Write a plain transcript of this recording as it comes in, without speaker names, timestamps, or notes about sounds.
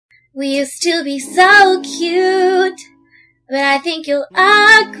We used to be so cute, but I think you'll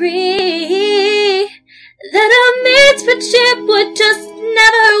agree that a matespritship would just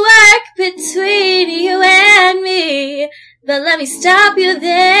never work between you and me. But let me stop you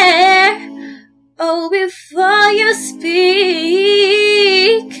there, oh, before you speak.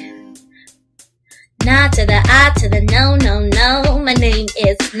 Not to the I to the no, no, no. My name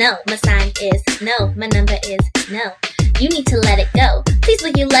is no, my sign is no, my number is no. You need to let it go. Please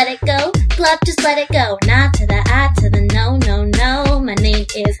will you let it go? Glub, just let it go. Not to the I to the no, no, no. My name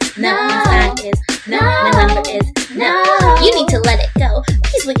is no, my sign is no, my number is no. You need to let it go.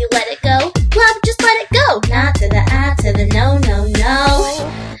 Please will you let it go? Glub, just let it go. Not to the I to the no, no, no.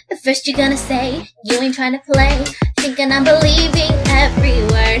 At first you're gonna say you ain't trying to play, thinking I'm believing every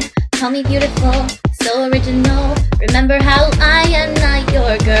word. Call me beautiful, so original. Remember how I am not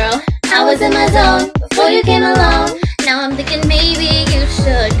your girl. I was in my zone before you came along. Now I'm thinking maybe you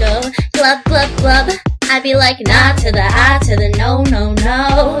should go. Glub, glub, glub. I'd be like, not to the I to the no, no,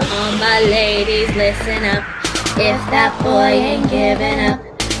 no. All my ladies, listen up. If that boy ain't giving up,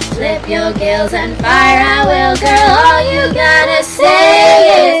 flip your gills and fire, I will, girl. All you gotta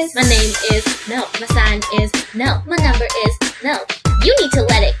say is, my name is no, my sign is no, my number is no. You need to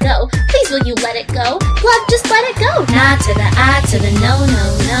let it go. Please will you let it go? Glub, just let it go. Not to the I to the no, no,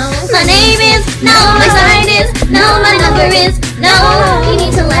 no. My name is no, my sign is no, my number is no. You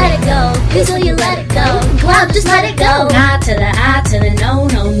need to let it go. Please will you let it go? Glub, just let it go. Not to the I to the no,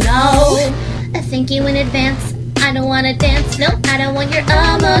 no, no. I thank you in advance. I don't wanna dance, no, I don't want your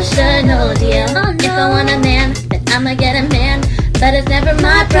emotional deal. Oh, no. If I want a man, then I'ma get a man, but it's never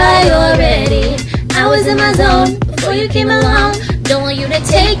my priority. I was in my zone before you came along. Don't want you to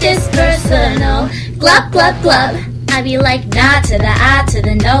take this personal. Glub, glub, glub. I'd be like, not to the I to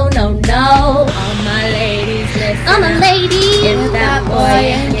the no, no, no. All my ladies, listen. All my ladies. If that boy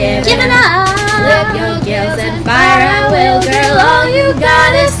ain't giving up, flip your gills and fire, I will, girl. All you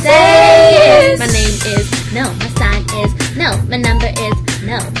gotta say is, my name is no, my sign is no, my number is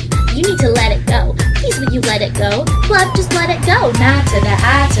no. You need to let it go. Please will you let it go? Glub, just let it go. Not to the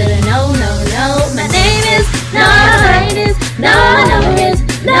I to the no, no, no. My name is no, my sign is no, my number is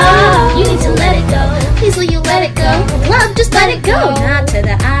no. You need to let it go. Please will you let it go? Glub, just let it go. Not to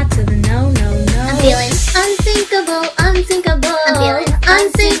the I to the no, no, no. I'm feeling unthinkable, unthinkable. I'm feeling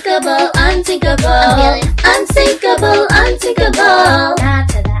unsinkable, unsinkable. I'm feeling unsinkable, unsinkable.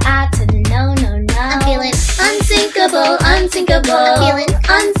 Not to the I to the no, no, no. I'm feeling unsinkable, unsinkable. I'm feeling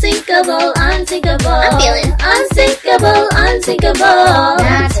unsinkable, unsinkable. I'm feeling unsinkable, unsinkable.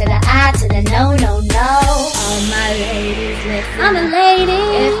 Not to the I to the no, no, no. All my ladies, listen. I'm a lady.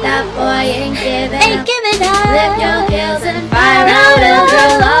 If that boy ain't giving up, flip your gills and fire out a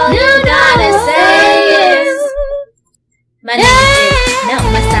girl. All you gotta say is, my name is no,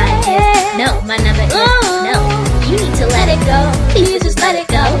 my sign is no, my number is no. You need to let it go. Please just let it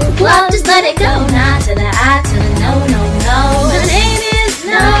go. Glub, just let it go. Not to the I to the no, no, no. My name is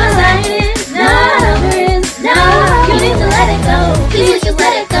no, my sign is no, my number is no. You need to let it go. Please just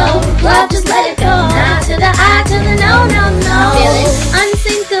let it go. Glub, just let it go. Not to the I to the no, no, no. I'm feeling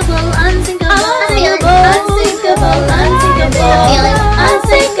unsinkable, unsinkable. I'm feeling unsinkable, unsinkable. I'm feeling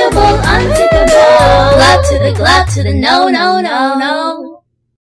unsinkable, unsinkable. Glub to the no, no, no, no.